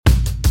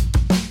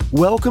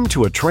Welcome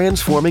to A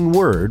Transforming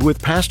Word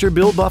with Pastor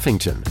Bill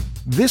Buffington.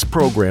 This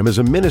program is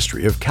a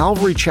ministry of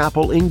Calvary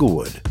Chapel,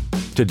 Inglewood.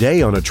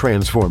 Today on A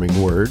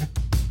Transforming Word,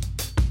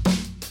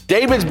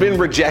 David's been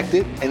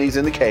rejected and he's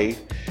in the cave.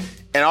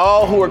 And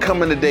all who are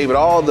coming to David,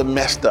 all the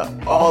messed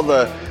up, all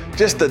the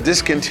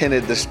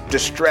discontented, the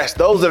distressed,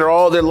 those that are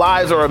all their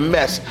lives are a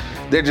mess,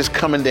 they're just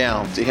coming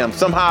down to him.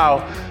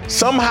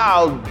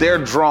 Somehow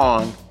they're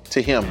drawn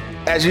to him.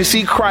 As you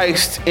see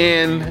Christ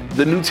in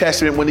the New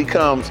Testament when he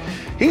comes,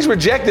 he's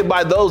rejected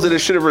by those that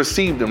should have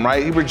received him,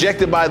 right? He's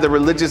rejected by the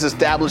religious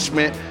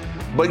establishment.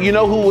 But you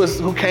know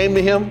who came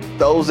to him?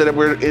 Those that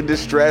were in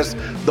distress,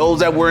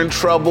 those that were in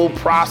trouble,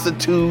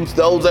 prostitutes,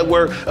 those that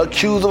were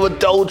accused of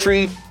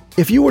adultery.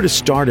 If you were to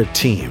start a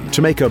team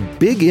to make a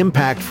big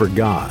impact for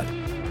God,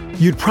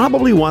 you'd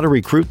probably want to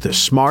recruit the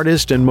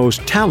smartest and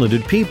most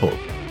talented people.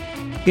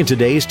 In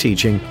today's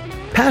teaching,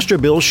 Pastor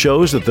Bill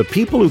shows that the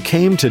people who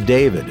came to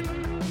David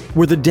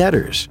were the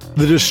debtors,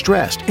 the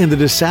distressed, and the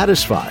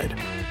dissatisfied.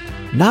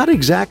 Not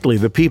exactly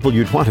the people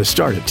you'd want to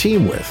start a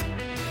team with.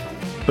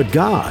 But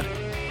God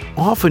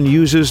often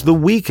uses the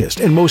weakest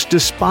and most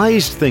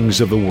despised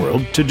things of the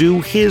world to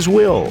do His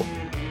will.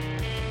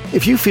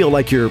 If you feel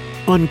like you're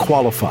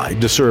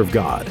unqualified to serve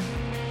God,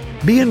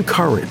 be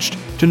encouraged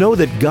to know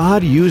that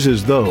God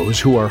uses those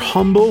who are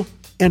humble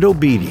and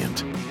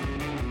obedient.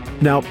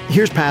 Now,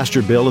 here's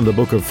Pastor Bill in the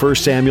book of 1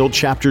 Samuel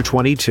chapter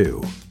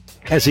 22,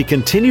 as he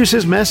continues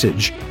his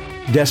message,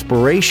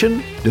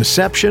 Desperation,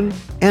 Deception,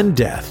 and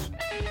Death.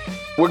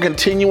 We're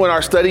continuing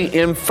our study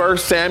in 1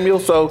 Samuel.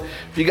 So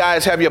if you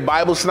guys have your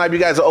Bibles tonight, you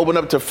guys will open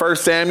up to 1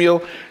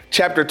 Samuel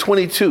chapter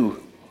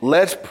 22.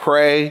 Let's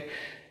pray,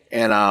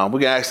 and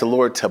we're going to ask the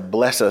Lord to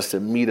bless us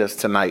and meet us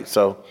tonight.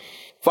 So,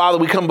 Father,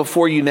 we come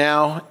before you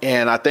now,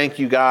 and I thank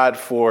you, God,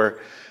 for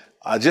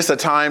just a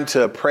time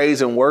to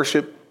praise and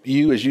worship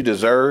you as you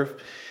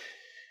deserve.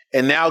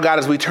 And now, God,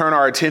 as we turn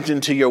our attention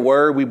to your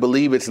word, we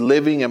believe it's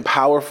living and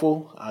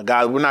powerful.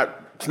 God,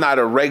 it's not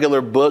a regular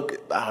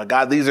book.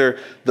 God, these are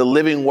the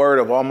living word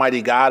of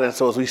Almighty God. And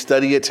so as we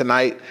study it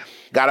tonight,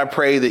 God, I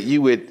pray that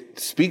you would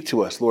speak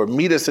to us, Lord,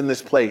 meet us in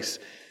this place.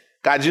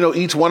 God, you know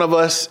each one of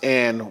us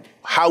and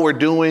how we're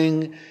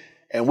doing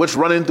and what's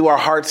running through our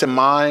hearts and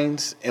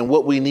minds and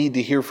what we need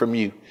to hear from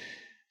you.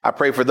 I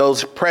pray for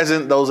those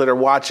present, those that are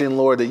watching,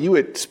 Lord, that you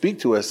would speak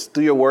to us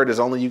through your word as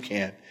only you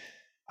can.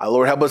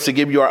 Lord, help us to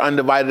give you our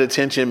undivided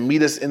attention.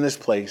 Meet us in this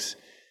place.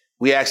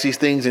 We ask these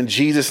things in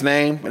Jesus'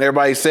 name. And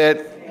everybody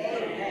said,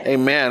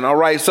 Amen. All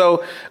right.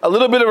 So a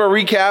little bit of a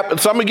recap. And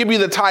so I'm going to give you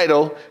the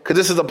title because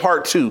this is a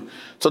part 2.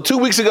 So 2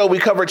 weeks ago, we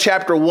covered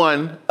chapter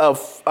 1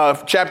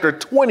 of chapter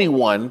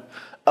 21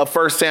 of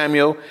 1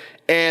 Samuel.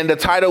 And the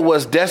title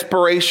was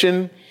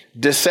Desperation,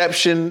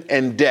 Deception,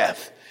 and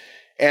Death.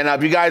 And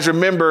if you guys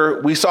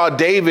remember, we saw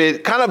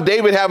David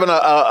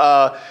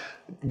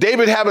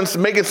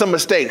making some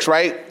mistakes,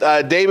 right?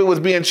 David was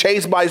being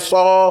chased by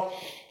Saul.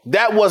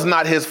 That was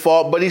not his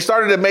fault, but he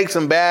started to make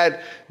some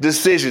bad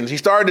decisions. He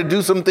started to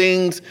do some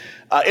things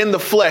in the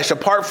flesh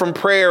apart from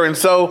prayer. And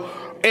so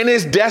in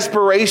his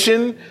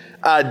desperation,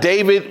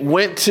 David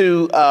went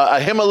to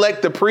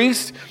Ahimelech, the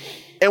priest.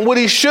 And what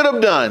he should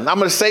have done, I'm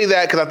going to say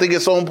that because I think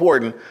it's so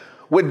important.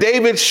 What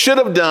David should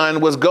have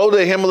done was go to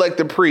Ahimelech,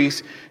 the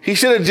priest. He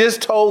should have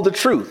just told the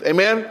truth.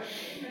 Amen.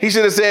 He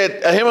should have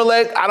said,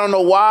 Ahimelech, I don't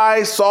know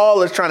why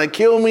Saul is trying to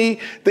kill me.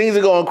 Things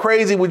are going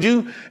crazy. Would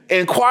you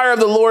inquire of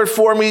the Lord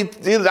for me?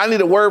 I need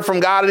a word from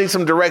God. I need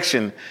some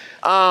direction.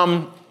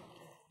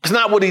 It's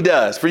not what he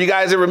does. For you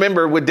guys that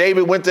remember, when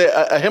David went to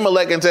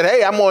Ahimelech and said,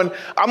 hey, I'm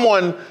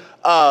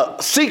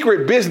on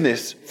secret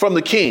business from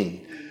the king.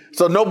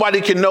 So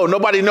nobody can know.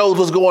 Nobody knows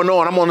what's going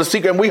on. I'm on a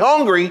secret. And we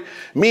hungry,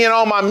 me and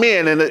all my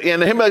men. And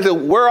Ahimelech said,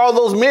 where are all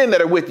those men that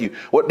are with you?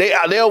 Well, they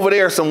over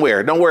there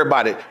somewhere. Don't worry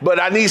about it.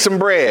 But I need some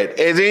bread.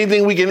 Is there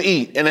anything we can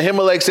eat? And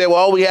Ahimelech said, well,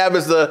 all we have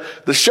is the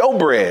show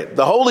bread,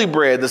 the holy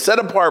bread, the set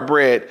apart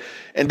bread.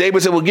 And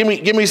David said, well, give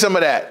me some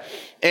of that.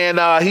 And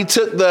he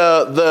took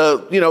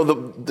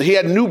he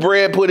had new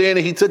bread put in,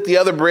 and he took the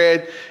other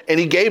bread and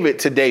he gave it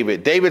to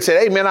David. David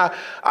said, hey, man,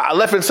 I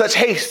left in such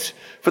haste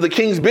for the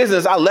king's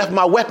business. I left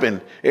my weapon.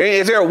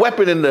 Is there a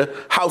weapon in the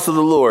house of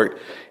the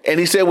Lord? And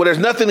he said, well, there's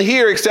nothing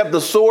here except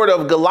the sword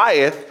of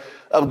Goliath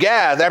of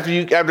Gath.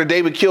 After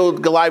David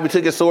killed Goliath, he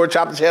took his sword,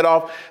 chopped his head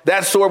off.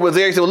 That sword was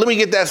there. He said, well, let me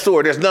get that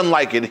sword. There's none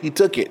like it. He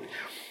took it.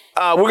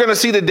 We're going to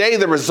see today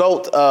the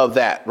result of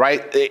that,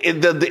 right?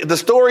 The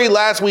story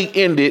last week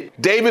ended.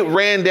 David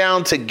ran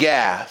down to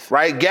Gath,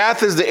 right?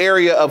 Gath is the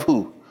area of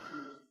who?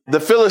 The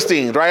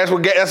Philistines, right?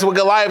 That's where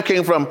Goliath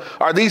came from.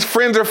 Are these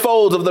friends or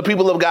foes of the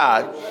people of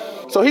God?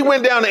 So he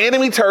went down to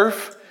enemy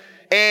turf.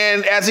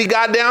 And as he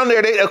got down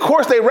there, they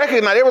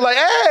recognized, they were like,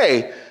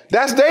 hey,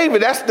 that's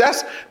David.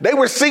 They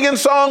were singing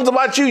songs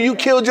about you. You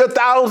killed your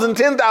thousands,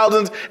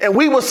 10,000s, and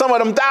we were some of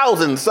them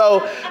thousands. So,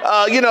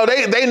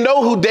 they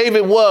know who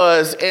David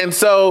was. And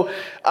so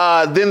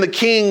then the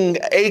king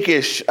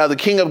Achish, the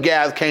king of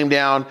Gath, came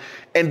down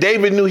And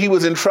David knew he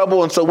was in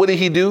trouble. And so what did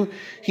he do?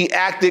 He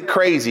acted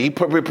crazy.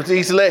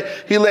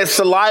 He let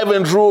saliva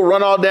and drool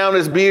run all down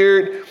his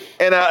beard.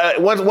 And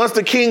once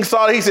the king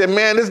saw it, he said,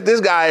 man,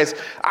 this guy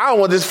I don't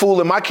want this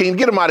fool in my kingdom.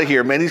 Get him out of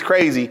here, man. He's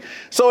crazy.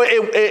 So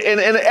in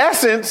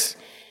essence,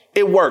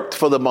 it worked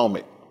for the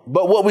moment.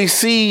 But what we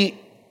see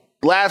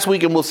last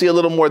week, and we'll see a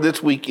little more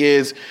this week,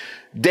 is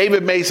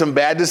David made some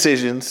bad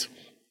decisions,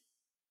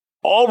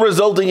 all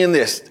resulting in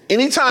this.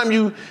 Anytime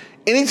you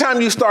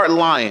start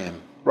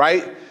lying,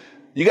 right?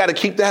 You got to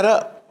keep that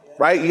up,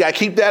 right? You got to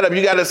keep that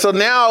up. So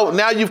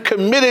now you've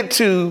committed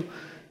to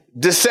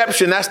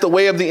deception. That's the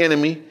way of the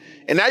enemy.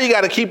 And now you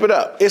got to keep it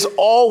up. It's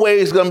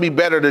always going to be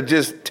better to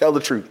just tell the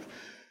truth.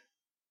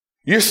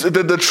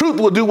 The truth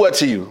will do what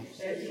to you?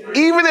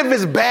 Even if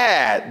it's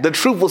bad, the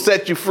truth will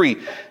set you free.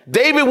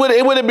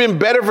 It would have been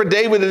better for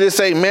David to just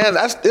say, man,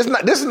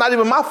 this is not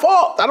even my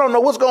fault. I don't know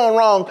what's going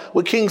wrong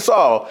with King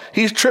Saul.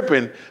 He's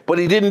tripping, but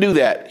he didn't do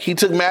that. He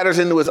took matters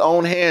into his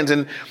own hands.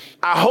 And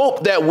I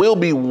hope that we'll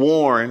be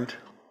warned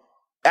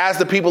as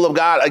the people of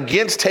God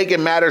against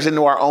taking matters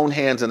into our own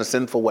hands in a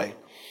sinful way.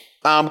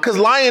 Because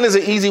lying is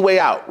an easy way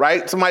out,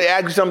 right? Somebody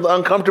asks you something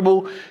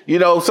uncomfortable.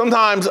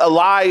 Sometimes a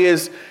lie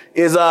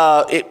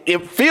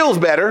it feels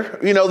better,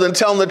 than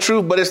telling the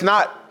truth, but it's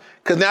not,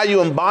 because now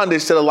you're in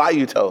bondage to the lie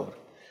you told.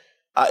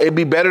 It'd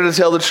be better to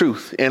tell the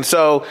truth. And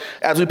so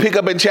as we pick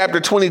up in chapter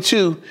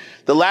 22,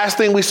 the last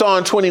thing we saw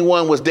in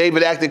 21 was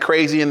David acted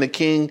crazy and the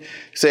king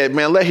said,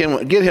 man,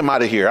 get him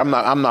out of here.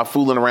 I'm not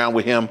fooling around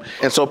with him.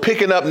 And so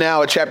picking up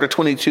now at chapter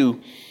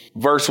 22,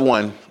 verse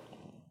 1,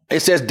 it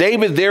says,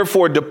 David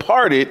therefore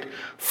departed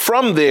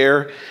from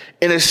there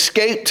and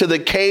escaped to the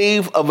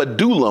cave of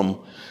Adullam.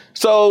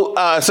 So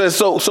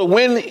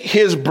when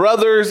his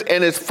brothers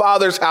and his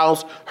father's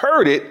house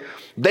heard it,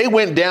 they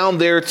went down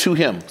there to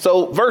him.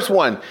 So verse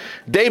 1,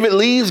 David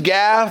leaves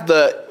Gath,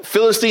 the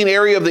Philistine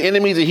area of the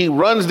enemies, and he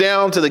runs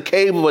down to the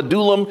cave of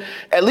Adullam.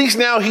 At least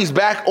now he's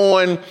back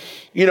on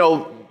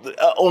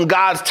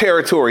God's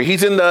territory.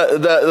 He's in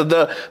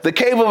the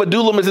cave of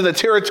Adullam is in the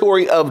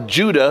territory of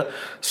Judah,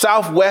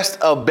 southwest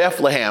of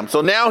Bethlehem. So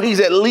now he's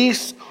at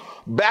least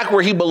back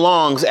where he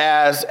belongs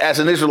as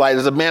an Israelite,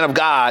 as a man of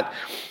God.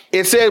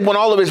 It said when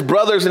all of his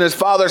brothers and his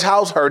father's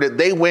house heard it,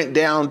 they went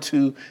down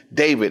to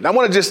David. And I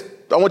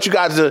want you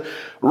guys to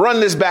run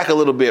this back a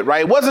little bit,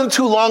 right? It wasn't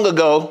too long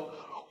ago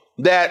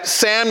that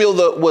Samuel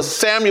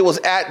was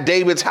at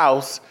David's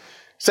house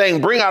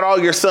saying, bring out all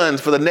your sons,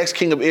 for the next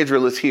king of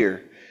Israel is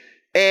here.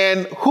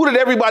 And who did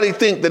everybody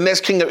think the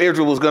next king of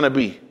Israel was going to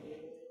be?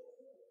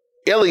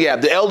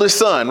 Eliab, the eldest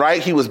son, right?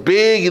 He was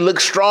big. He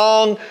looked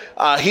strong.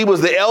 He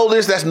was the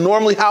eldest. That's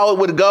normally how it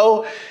would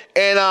go.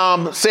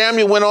 And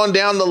Samuel went on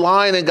down the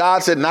line and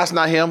God said, that's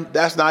not him.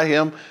 That's not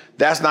him.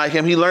 That's not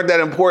him. He learned that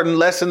important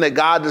lesson that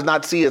God does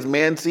not see as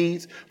man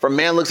sees. For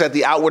man looks at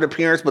the outward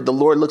appearance, but the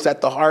Lord looks at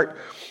the heart.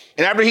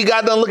 And after he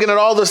got done looking at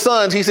all the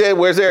sons, he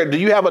said, do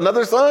you have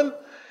another son?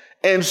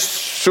 And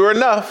sure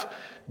enough,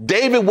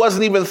 David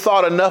wasn't even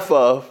thought enough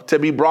of to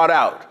be brought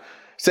out.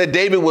 Said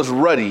David was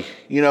ruddy,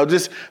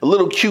 just a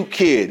little cute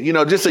kid,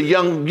 just a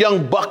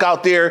young buck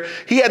out there.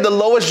 He had the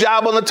lowest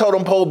job on the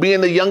totem pole, being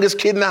the youngest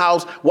kid in the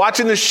house.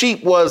 Watching the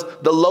sheep was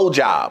the low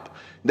job.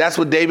 That's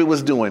what David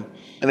was doing.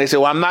 And they said,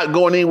 well, I'm not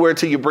going anywhere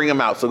until you bring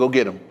him out. So go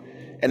get him.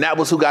 And that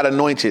was who got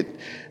anointed.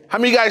 How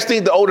many of you guys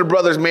think the older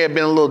brothers may have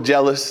been a little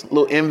jealous, a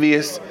little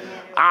envious?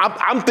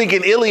 I'm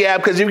thinking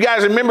Eliab, because you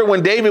guys remember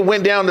when David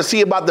went down to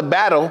see about the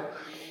battle,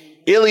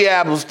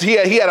 Eliab he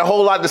had a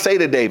whole lot to say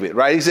to David,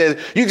 right? He said,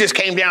 you just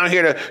came down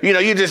here to,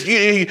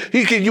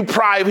 you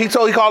pride. He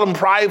called him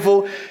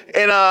prideful.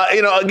 And,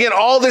 again,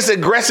 all this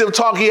aggressive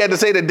talk he had to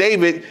say to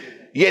David,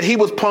 yet he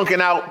was punking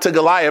out to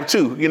Goliath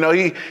too. He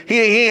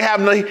ain't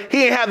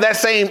have that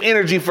same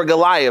energy for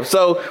Goliath.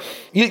 So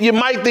you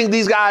might think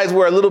these guys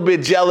were a little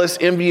bit jealous,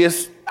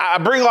 envious. I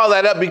bring all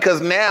that up because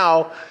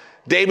now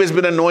David's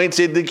been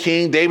anointed the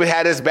king. David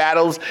had his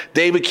battles.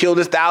 David killed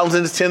his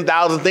thousands,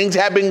 10,000. Things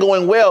have been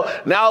going well.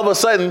 Now all of a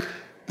sudden,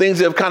 things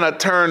have kind of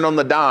turned on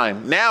the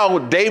dime. Now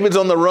David's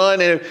on the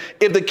run. And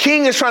if the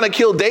king is trying to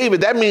kill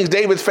David, that means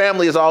David's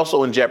family is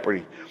also in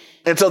jeopardy.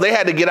 And so they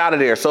had to get out of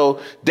there.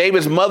 So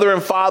David's mother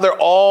and father,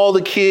 all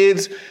the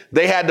kids,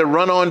 they had to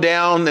run on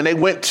down and they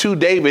went to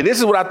David. This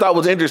is what I thought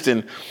was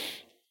interesting.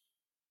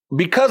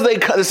 Because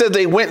it says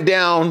they went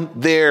down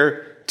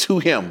there to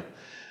him.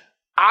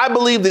 I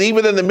believe that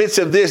even in the midst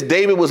of this,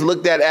 David was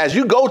looked at as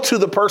you go to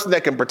the person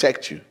that can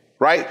protect you,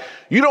 right?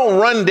 You don't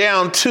run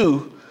down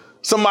to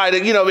somebody,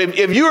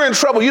 if you're in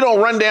trouble, you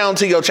don't run down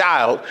to your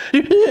child.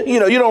 You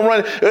don't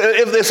run.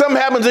 If something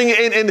happens and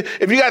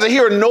if you guys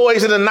hear a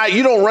noise in the night,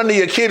 you don't run to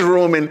your kid's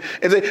room and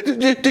say,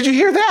 did you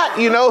hear that?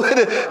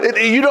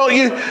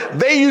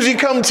 They usually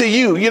come to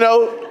you.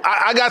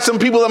 I got some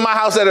people in my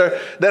house that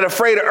are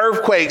afraid of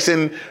earthquakes.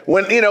 And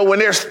when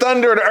there's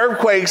thunder and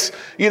earthquakes,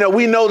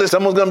 we know that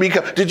someone's going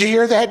to be, did you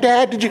hear that,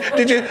 Dad? Did you?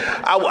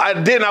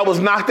 I didn't. I was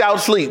knocked out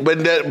asleep,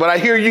 but I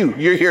hear you.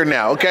 You're here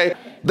now. Okay.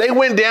 They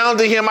went down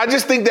to him. I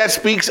just think that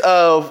speaks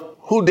of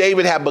who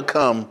David had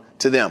become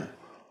to them.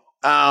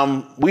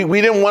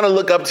 We didn't want to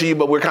look up to you,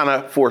 but we're kind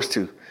of forced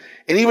to.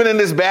 And even in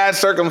this bad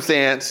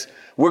circumstance,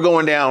 we're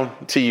going down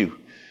to you.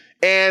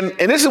 And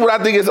this is what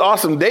I think is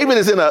awesome. David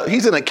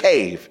he's in a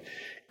cave.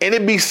 And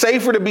it'd be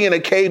safer to be in a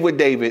cave with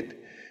David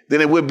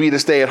than it would be to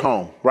stay at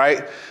home, right?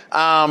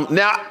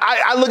 Now,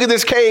 I look at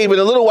this cave. In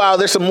a little while,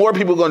 there's some more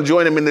people going to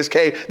join him in this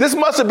cave. This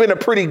must have been a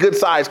pretty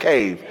good-sized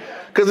cave.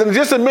 Because in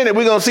just a minute,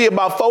 we're going to see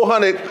about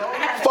 400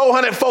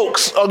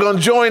 folks are going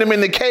to join him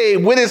in the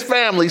cave with his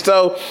family.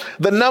 So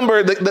the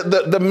number,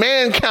 the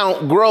man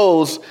count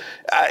grows.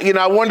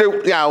 I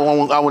wonder, I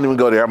won't even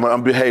go there. I'm going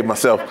to behave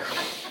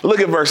myself. Look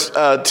at verse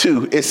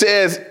 2. It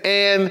says,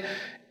 and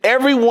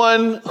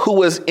everyone who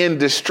was in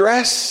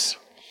distress,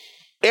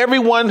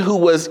 everyone who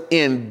was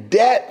in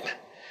debt,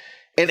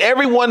 and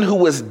everyone who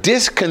was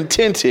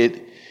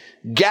discontented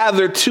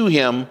gathered to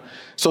him.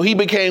 So he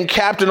became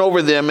captain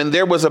over them, and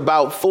there was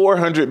about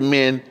 400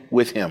 men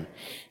with him.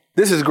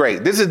 This is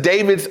great. This is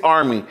David's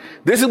army.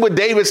 This is what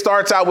David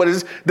starts out with.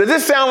 Does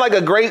this sound like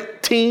a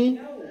great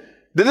team?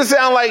 Does it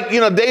sound like,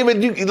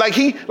 David, like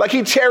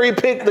he cherry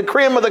picked the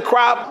cream of the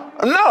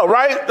crop? No,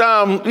 right?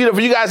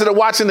 For you guys that are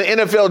watching the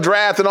NFL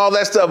draft and all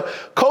that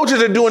stuff,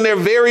 coaches are doing their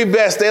very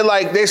best.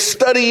 They're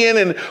studying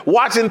and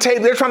watching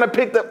tape. They're trying to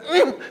pick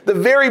the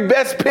very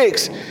best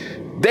picks.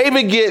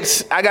 David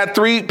I got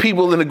three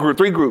people in the group,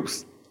 three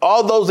groups,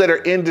 all those that are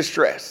in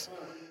distress.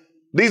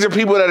 These are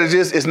people that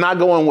it's not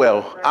going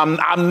well.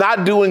 I'm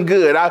not doing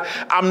good.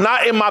 I'm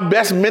not in my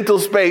best mental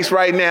space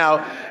right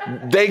now.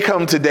 They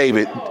come to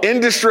David in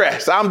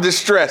distress. I'm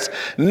distressed.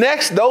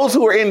 Next, those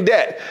who are in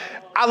debt.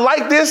 I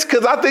like this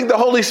because I think the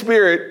Holy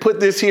Spirit put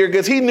this here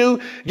because he knew,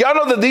 y'all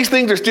know that these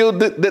things are still,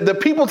 the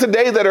people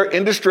today that are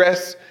in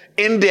distress,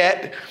 in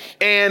debt,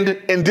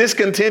 and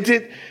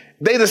discontented,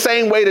 they the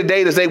same way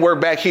today as they were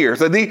back here.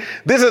 So this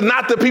is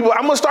not the people,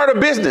 I'm going to start a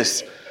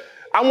business.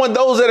 I want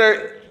those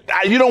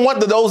you don't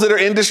want those that are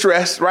in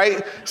distress,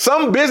 right?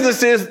 Some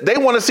businesses, they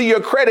want to see your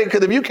credit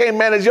because if you can't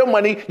manage your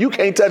money, you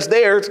can't touch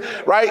theirs,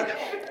 right?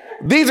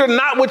 These are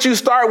not what you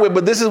start with,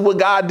 but this is what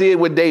God did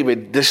with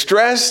David.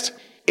 Distressed,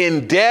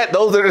 in debt.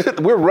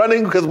 We're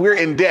running because we're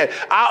in debt.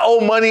 I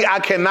owe money I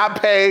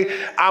cannot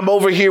pay. I'm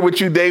over here with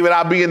you, David.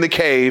 I'll be in the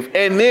cave.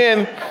 And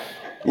then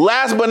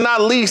last but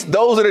not least,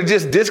 those that are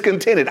just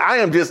discontented. I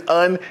am just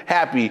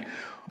unhappy.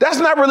 That's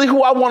not really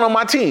who I want on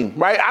my team,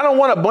 right? I don't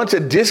want a bunch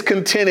of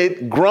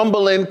discontented,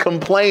 grumbling,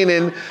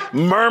 complaining,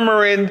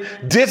 murmuring.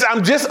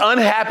 I'm just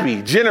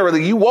unhappy.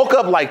 Generally, you woke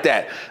up like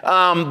that.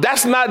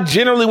 That's not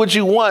generally what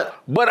you want.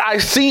 But I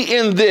see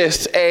in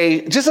this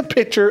just a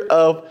picture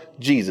of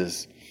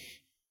Jesus.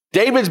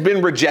 David's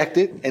been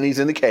rejected and he's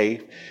in the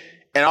cave.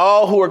 And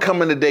all who are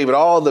coming to David,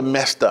 all the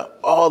messed up,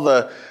 all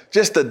the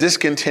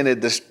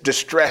discontented,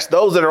 distressed,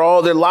 those that are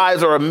all their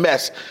lives are a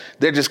mess.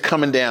 They're just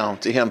coming down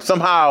to him.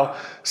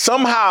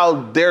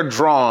 Somehow they're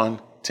drawn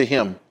to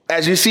him.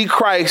 As you see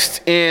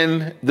Christ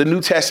in the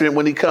New Testament,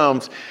 when he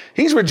comes,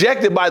 he's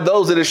rejected by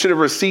those that should have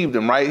received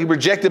him, right? He's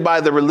rejected by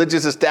the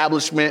religious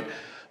establishment.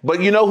 But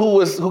you know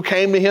who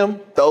came to him?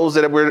 Those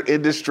that were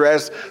in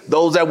distress,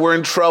 those that were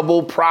in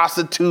trouble,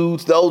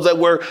 prostitutes, those that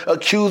were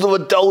accused of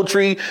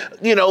adultery,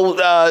 those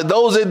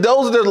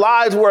that their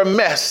lives were a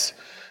mess.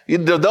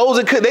 Those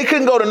that they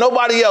couldn't go to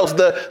nobody else.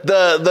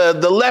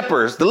 The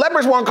lepers. The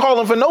lepers weren't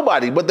calling for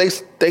nobody, but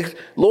they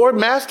Lord,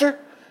 Master,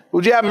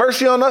 would you have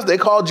mercy on us? They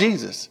called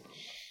Jesus.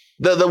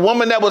 The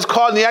woman that was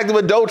caught in the act of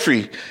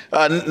adultery,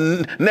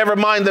 never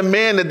mind the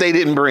man that they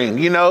didn't bring,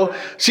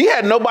 she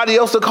had nobody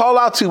else to call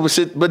out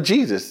to but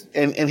Jesus.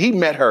 And he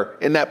met her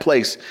in that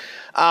place.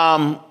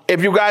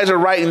 If you guys are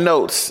writing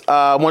notes,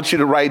 I want you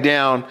to write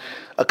down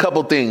a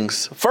couple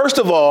things. First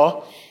of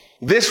all,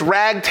 this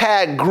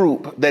ragtag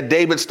group that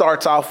David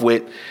starts off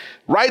with,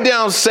 write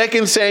down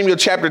 2 Samuel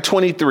chapter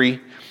 23.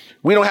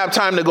 We don't have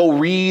time to go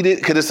read it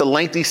because it's a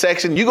lengthy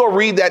section. You go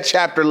read that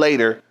chapter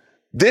later.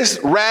 This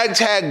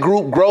ragtag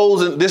group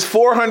grows, and this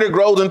 400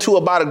 grows into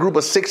about a group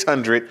of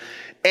 600,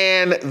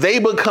 and they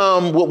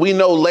become what we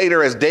know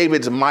later as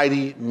David's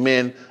mighty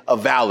men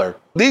of valor.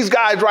 These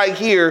guys right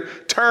here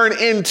turn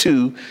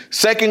into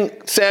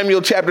 2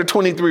 Samuel chapter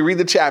 23. Read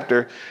the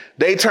chapter.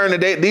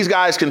 These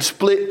guys can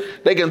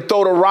split. They can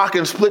throw the rock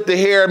and split the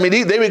hair. I mean,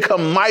 they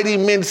become mighty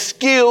men,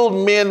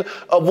 skilled men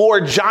of war,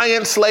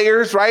 giant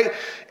slayers, right?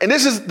 And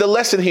this is the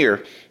lesson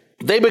here.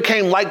 They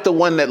became like the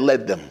one that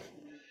led them.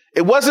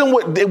 It wasn't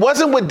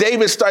what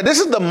David started. This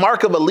is the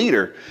mark of a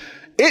leader.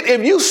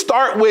 If you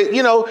start with,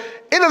 it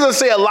doesn't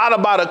say a lot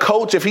about a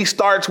coach if he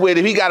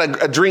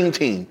got a dream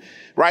team,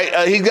 right?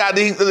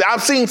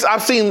 I've seen,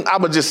 I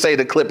would just say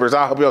the Clippers.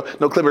 I hope you're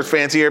no Clippers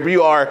fans here, but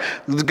you are.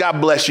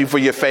 God bless you for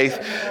your faith,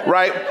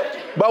 right?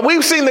 But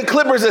we've seen the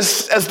Clippers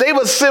as they've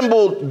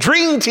assembled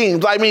dream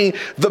teams. I mean,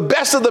 the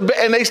best of the best,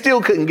 and they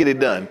still couldn't get it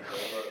done.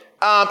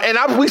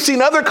 We've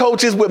seen other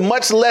coaches with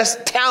much less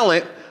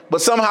talent,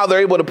 but somehow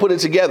they're able to put it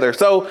together.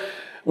 So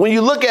when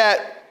you look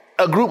at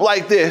a group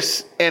like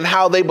this and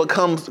how they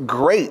become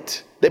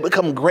great, they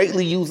become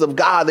greatly used of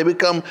God. They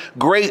become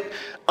great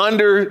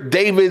under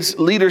David's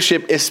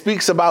leadership. It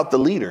speaks about the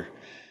leader.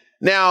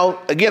 Now,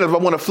 again, if I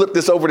want to flip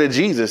this over to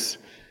Jesus,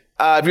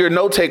 if you're a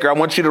note taker, I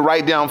want you to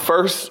write down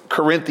 1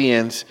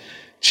 Corinthians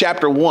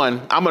chapter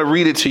 1. I'm going to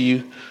read it to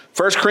you.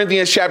 1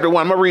 Corinthians chapter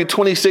 1. I'm going to read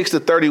 26 to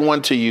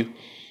 31 to you.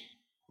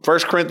 1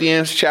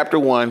 Corinthians chapter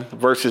 1,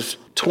 verses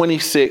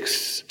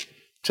 26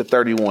 to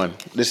 31.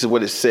 This is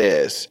what it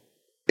says.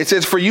 It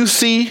says, "For you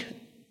see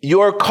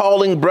your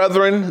calling,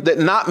 brethren, that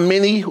not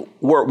many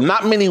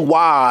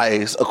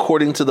wise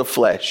according to the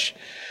flesh,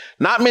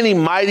 not many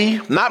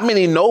mighty, not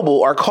many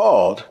noble are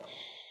called.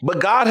 But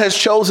God has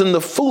chosen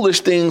the foolish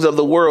things of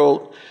the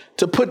world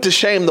to put to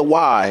shame the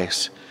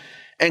wise.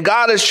 And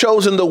God has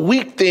chosen the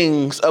weak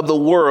things of the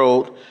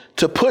world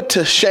to put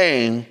to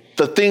shame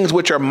the things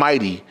which are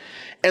mighty.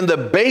 And the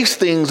base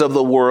things of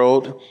the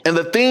world and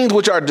the things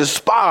which are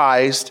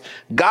despised,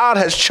 God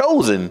has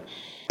chosen.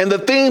 And the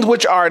things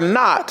which are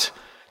not,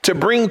 to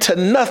bring to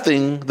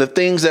nothing the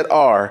things that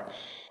are,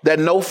 that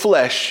no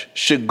flesh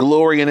should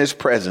glory in his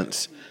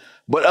presence.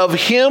 But of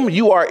him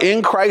you are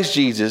in Christ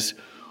Jesus,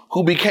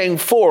 who became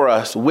for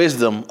us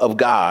wisdom of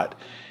God,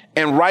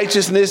 and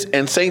righteousness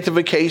and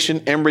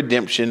sanctification and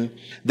redemption,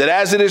 that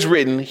as it is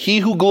written, he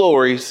who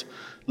glories,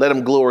 let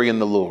him glory in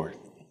the Lord."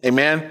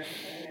 Amen.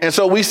 And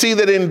so we see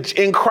that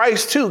in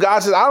Christ too,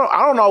 God says,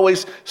 I don't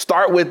always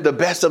start with the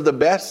best of the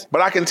best,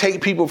 but I can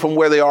take people from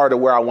where they are to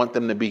where I want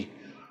them to be.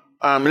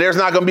 And there's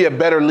not going to be a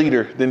better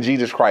leader than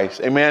Jesus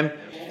Christ. Amen.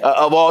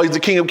 Of all, he's the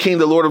King of Kings,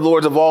 the Lord of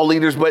Lords, of all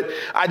leaders. But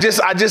I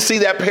just see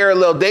that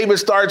parallel. David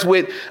starts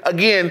with,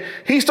 again,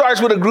 he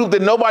starts with a group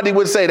that nobody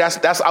would say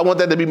I want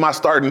that to be my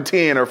starting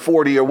 10 or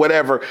 40 or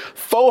whatever.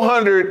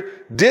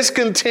 400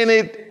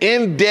 discontented,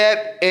 in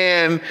debt,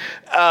 and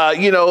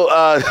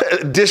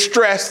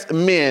distressed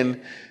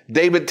men.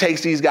 David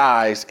takes these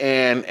guys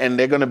and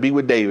they're going to be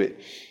with David.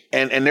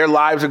 And their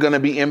lives are going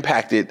to be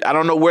impacted. I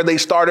don't know where they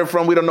started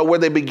from. We don't know where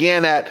they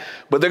began at,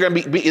 but they're going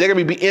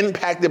to be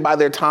impacted by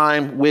their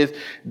time with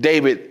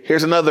David.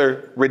 Here's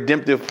another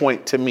redemptive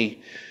point to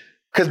me,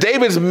 because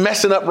David's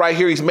messing up right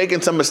here. He's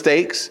making some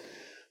mistakes,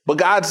 but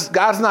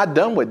God's not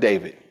done with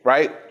David,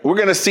 right? We're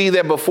going to see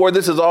that before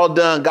this is all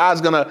done,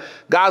 God's going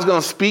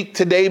to speak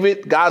to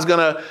David. God's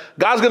going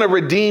to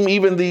redeem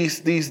even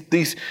these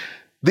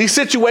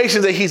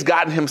situations that he's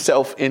gotten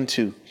himself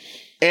into.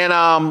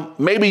 And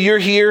maybe you're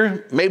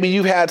here. Maybe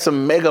you've had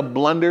some mega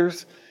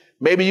blunders.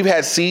 Maybe you've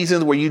had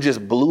seasons where you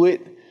just blew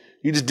it.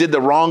 You just did the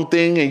wrong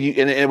thing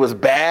and it was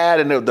bad,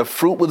 and the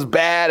fruit was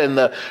bad, and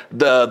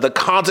the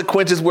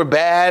consequences were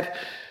bad.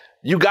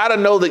 You got to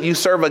know that you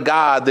serve a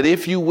God that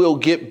if you will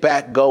get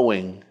back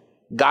going,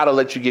 God will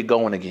let you get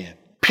going again.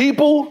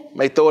 People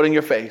may throw it in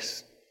your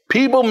face.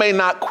 People may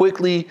not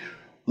quickly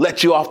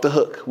let you off the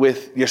hook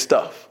with your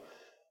stuff,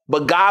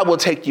 but God will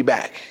take you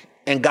back.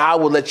 And God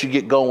will let you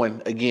get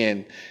going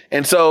again.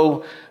 And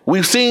so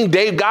we've seen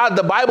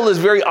the Bible is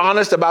very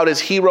honest about his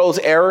heroes'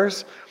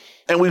 errors.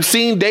 And we've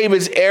seen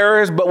David's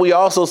errors, but we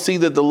also see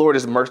that the Lord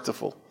is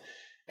merciful.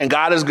 And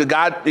God is good.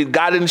 God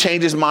didn't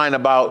change his mind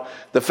about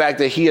the fact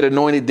that he had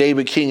anointed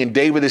David king, and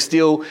David is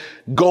still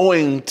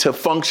going to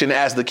function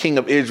as the king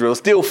of Israel,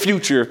 still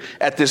future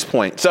at this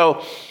point.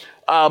 So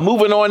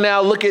moving on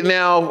now, look at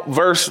now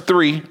verse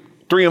 3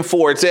 and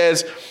 4. It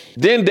says,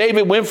 "Then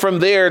David went from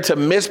there to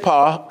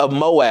Mizpah of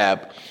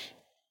Moab.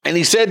 And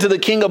he said to the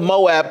king of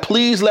Moab,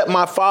 'Please let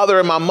my father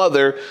and my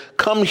mother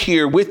come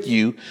here with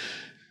you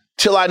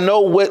till I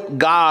know what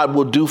God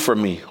will do for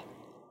me.'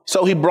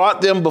 So he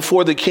brought them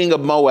before the king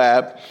of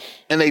Moab,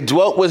 and they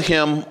dwelt with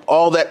him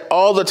all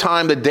the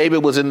time that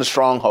David was in the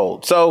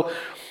stronghold." So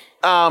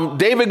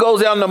David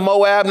goes down to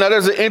Moab. Now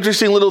there's an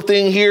interesting little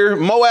thing here.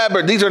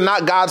 These are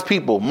not God's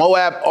people.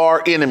 Moab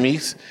are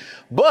enemies.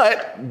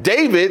 But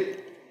David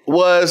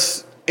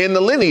was in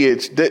the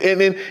lineage.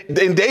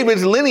 In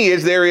David's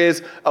lineage, there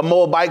is a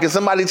Moabite. Can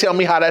somebody tell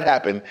me how that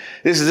happened?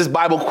 This is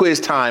Bible quiz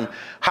time.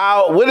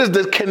 What is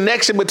the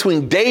connection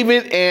between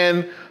David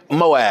and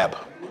Moab?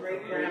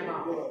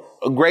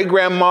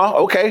 Great-grandma.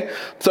 Okay.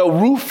 So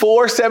Ruth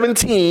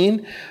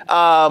 4:17.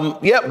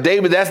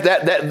 David,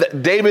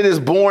 David is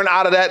born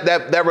out of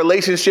that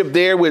relationship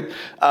there with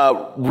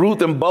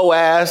Ruth and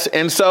Boaz.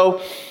 And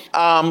so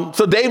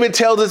David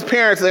tells his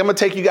parents, "I'm going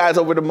to take you guys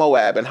over to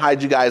Moab and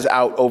hide you guys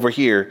out over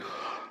here."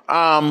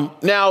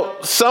 Now,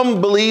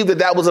 some believe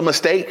that was a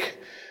mistake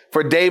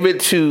for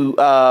David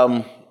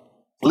to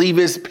leave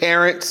his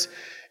parents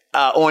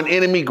on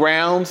enemy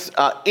grounds.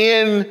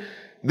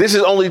 This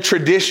is only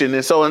tradition.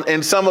 And so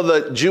in some of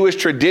the Jewish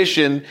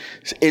tradition,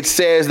 it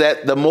says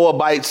that the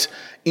Moabites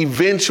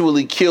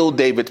eventually killed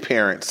David's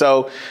parents.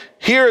 So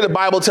here the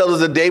Bible tells us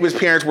that David's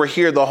parents were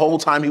here the whole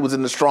time he was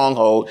in the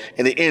stronghold,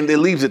 and it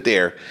leaves it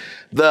there.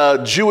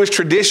 The Jewish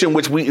tradition,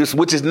 which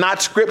is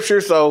not scripture,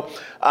 so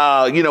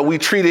we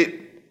treat it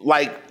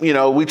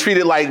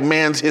like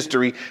man's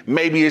history.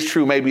 Maybe it's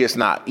true, maybe it's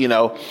not.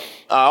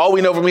 All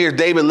we know from here is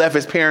David left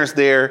his parents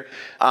there,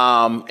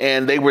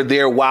 and they were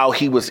there while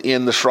he was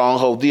in the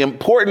stronghold. The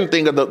important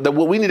thing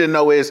what we need to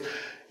know is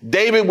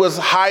David was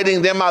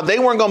hiding them out. They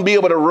weren't going to be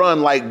able to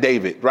run like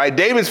David, right?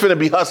 David's finna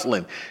be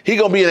hustling. He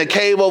going to be in a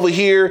cave over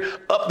here,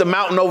 up the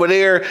mountain over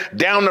there,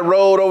 down the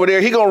road over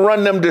there. He going to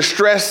run them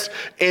distressed,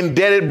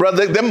 indebted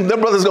brothers. Them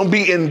brothers going to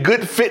be in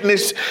good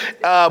fitness.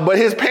 But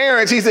his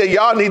parents, he said,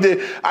 I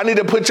need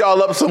to put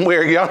y'all up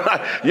somewhere.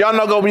 Y'all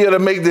not going to be able to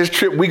make this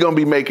trip we going to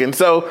be making.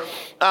 So,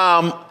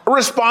 a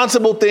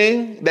responsible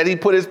thing that he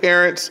put his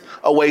parents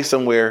away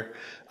somewhere.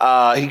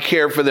 He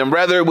cared for them.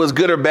 Whether it was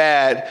good or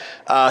bad,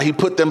 he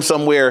put them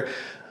somewhere.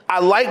 I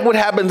like what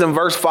happens in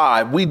verse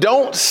 5. We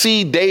don't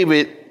see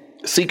David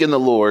seeking the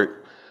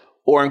Lord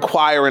or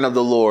inquiring of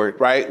the Lord,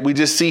 right? We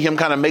just see him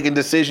kind of making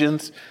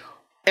decisions.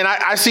 And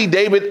I see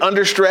David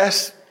under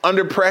stress,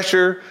 under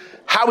pressure,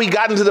 how he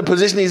got into the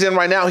position he's in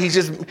right now. He's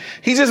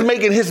just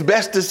making his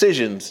best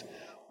decisions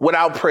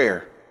without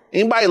prayer.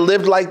 Anybody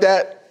lived like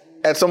that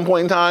at some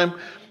point in time?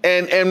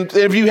 And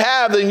if you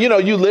have, then,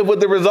 you live with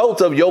the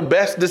results of your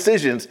best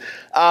decisions.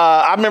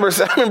 I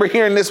remember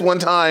hearing this one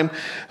time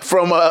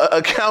from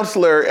a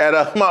counselor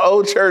at my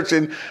old church,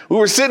 and we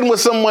were sitting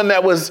with someone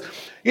that was,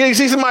 you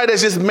see somebody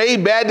that's just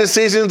made bad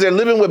decisions. They're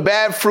living with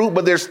bad fruit,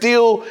 but they're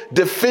still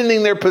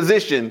defending their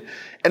position.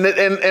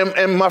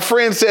 And my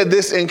friend said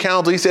this in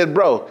counsel. He said,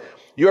 bro,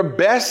 your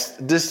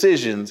best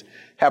decisions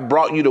have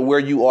brought you to where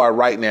you are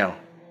right now.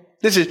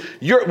 This is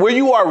where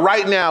you are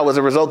right now as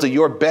a result of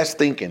your best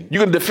thinking.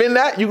 You can defend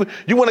that.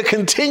 You want to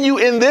continue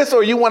in this,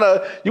 or you want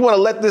to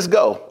let this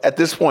go at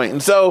this point.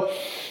 And so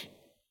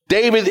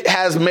David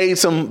has made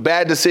some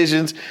bad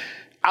decisions.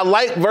 I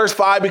like verse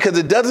 5 because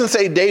it doesn't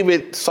say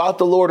David sought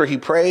the Lord or he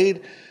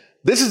prayed.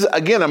 This is,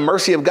 again, a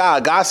mercy of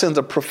God. God sends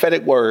a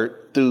prophetic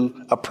word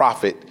through a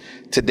prophet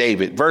to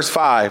David. Verse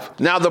 5.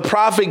 Now the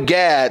prophet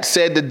Gad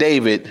said to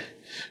David,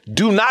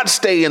 do not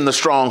stay in the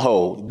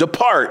stronghold.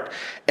 Depart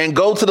and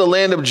go to the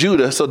land of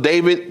Judah. So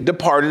David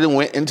departed and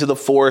went into the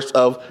forest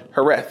of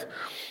Hereth.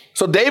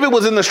 So David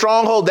was in the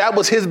stronghold. That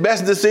was his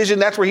best decision.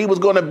 That's where he was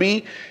going to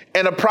be.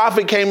 And a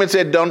prophet came and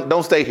said,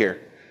 don't stay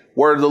here.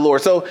 Word of the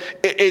Lord. So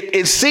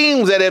it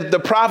seems that if the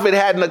prophet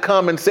hadn't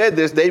come and said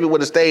this, David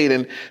would have stayed,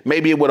 and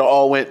maybe it would have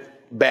all went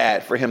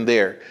bad for him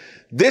there.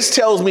 This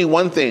tells me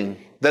one thing,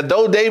 that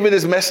though David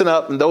is messing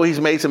up and though he's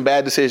made some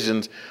bad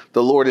decisions,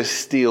 the Lord is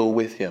still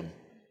with him.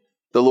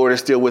 The Lord is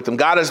still with him.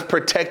 God is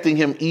protecting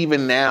him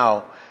even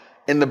now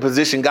in the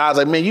position. God's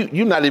like, man,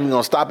 you're not even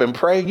going to stop and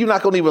pray. You're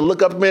not going to even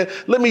look up, man.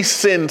 Let me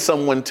send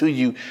someone to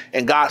you.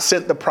 And God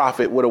sent the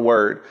prophet with a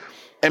word.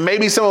 And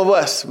maybe some of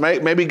us,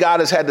 maybe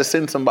God has had to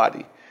send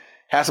somebody,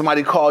 have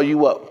somebody call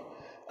you up.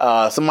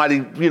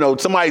 Somebody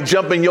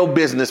jump in your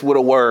business with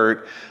a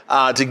word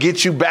to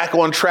get you back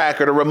on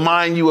track or to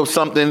remind you of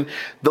something.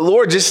 The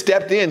Lord just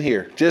stepped in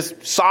here,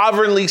 just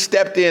sovereignly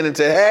stepped in and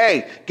said,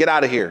 hey, get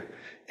out of here.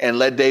 And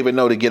let David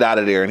know to get out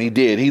of there. And he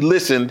did. He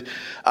listened.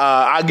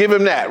 I give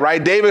him that,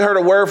 right? David heard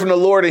a word from the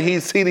Lord and he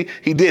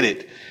did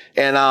it.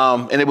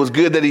 And it was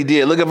good that he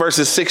did. Look at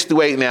verses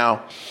 6-8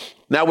 now.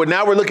 Now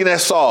we're looking at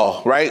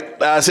Saul, right?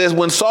 It says,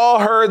 when Saul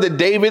heard that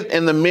David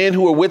and the men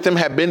who were with him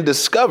had been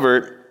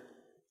discovered,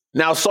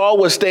 now Saul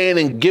was staying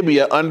in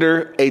Gibeah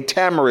under a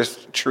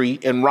tamarisk tree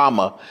in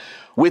Ramah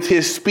with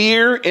his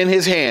spear in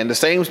his hand, the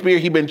same spear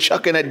he'd been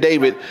chucking at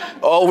David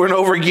over and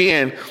over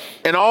again,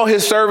 and all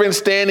his servants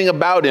standing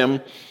about him.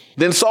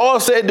 Then Saul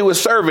said to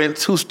his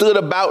servants who stood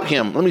about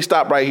him, let me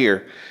stop right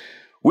here.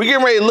 We're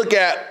getting ready to look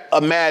at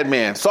a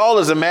madman. Saul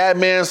is a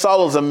madman.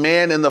 Saul is a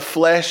man in the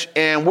flesh.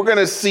 And we're going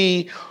to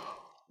see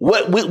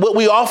what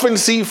we often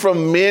see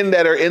from men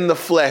that are in the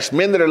flesh,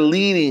 men that are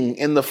leading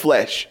in the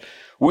flesh.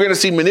 We're going to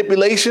see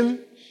manipulation,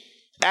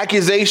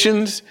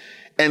 accusations,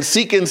 and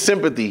seeking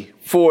sympathy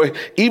for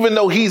even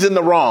though he's in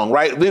the wrong,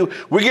 right?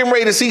 We're getting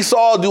ready to see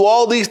Saul do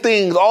all these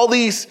things,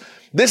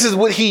 this is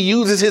what he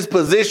uses his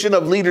position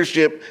of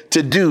leadership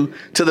to do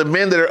to the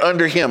men that are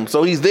under him.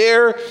 So he's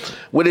there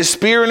with his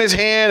spear in his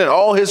hand and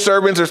all his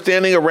servants are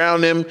standing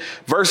around him.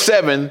 Verse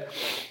 7,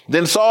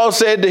 then Saul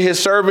said to his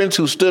servants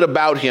who stood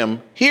about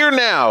him, hear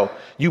now,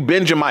 you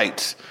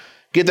Benjamites.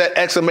 Get that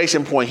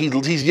exclamation point.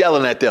 He's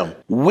yelling at them.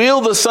 Will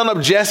the son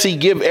of Jesse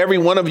give every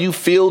one of you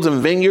fields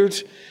and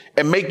vineyards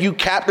and make you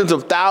captains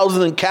of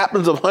thousands and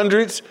captains of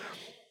hundreds?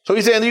 So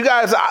he's saying, you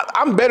guys,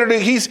 I'm better than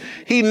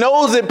he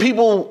knows that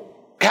people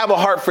have a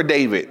heart for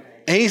David.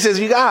 And he says,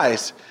 you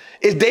guys,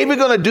 is David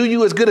going to do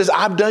you as good as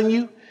I've done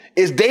you?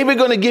 Is David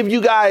going to give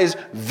you guys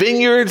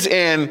vineyards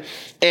and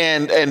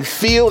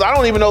fields? I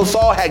don't even know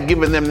Saul had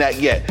given them that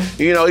yet.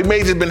 He may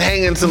have just been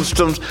hanging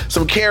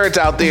some carrots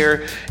out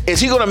there. Is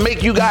he going to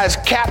make you guys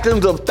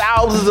captains of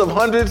thousands of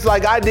hundreds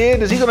like I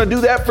did? Is he going to do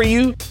that for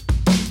you?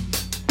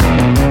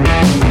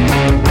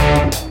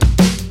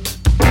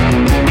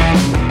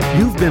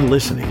 You've been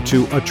listening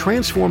to A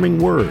Transforming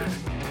Word.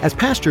 As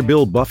Pastor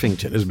Bill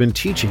Buffington has been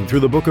teaching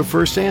through the book of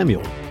 1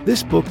 Samuel,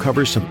 this book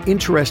covers some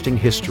interesting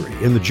history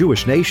in the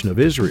Jewish nation of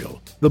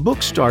Israel. The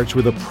book starts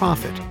with a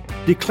prophet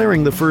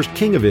declaring the first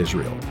king of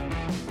Israel,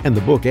 and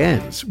the book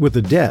ends with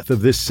the death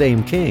of this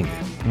same king.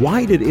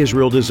 Why did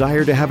Israel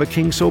desire to have a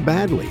king so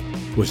badly?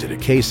 Was it a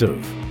case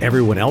of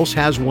everyone else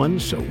has one,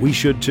 so we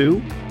should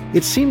too?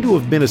 It seemed to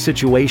have been a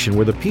situation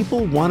where the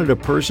people wanted a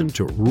person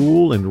to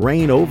rule and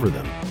reign over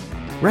them,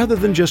 rather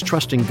than just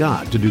trusting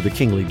God to do the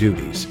kingly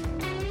duties.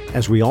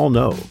 As we all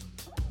know,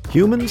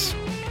 humans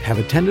have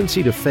a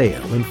tendency to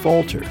fail and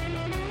falter,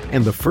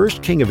 and the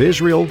first king of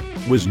Israel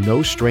was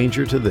no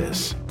stranger to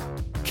this.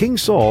 King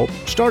Saul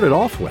started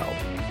off well,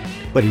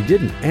 but he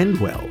didn't end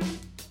well.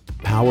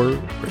 Power,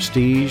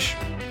 prestige,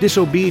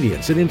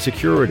 disobedience, and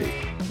insecurity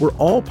were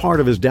all part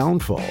of his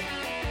downfall.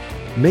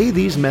 May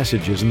these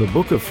messages in the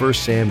book of 1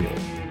 Samuel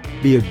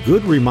be a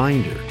good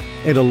reminder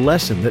and a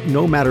lesson that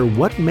no matter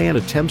what man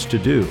attempts to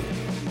do,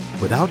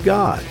 without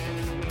God,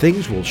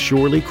 things will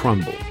surely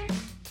crumble.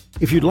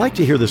 If you'd like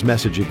to hear this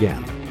message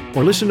again,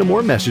 or listen to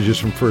more messages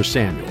from 1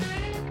 Samuel,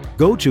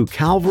 go to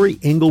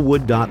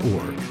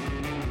calvaryinglewood.org.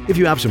 If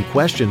you have some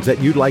questions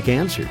that you'd like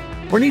answered,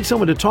 or need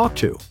someone to talk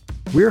to,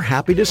 we're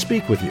happy to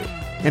speak with you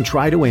and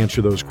try to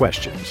answer those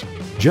questions.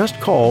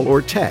 Just call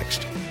or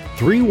text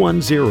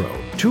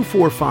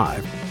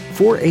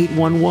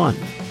 310-245-4811.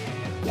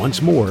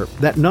 Once more,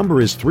 that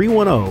number is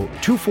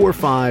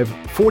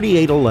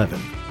 310-245-4811.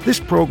 This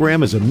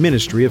program is a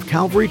ministry of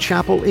Calvary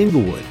Chapel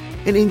Inglewood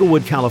in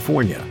Inglewood,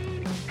 California.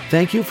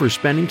 Thank you for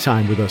spending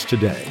time with us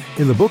today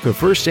in the book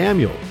of 1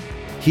 Samuel,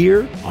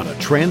 here on A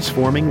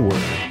Transforming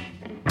Word.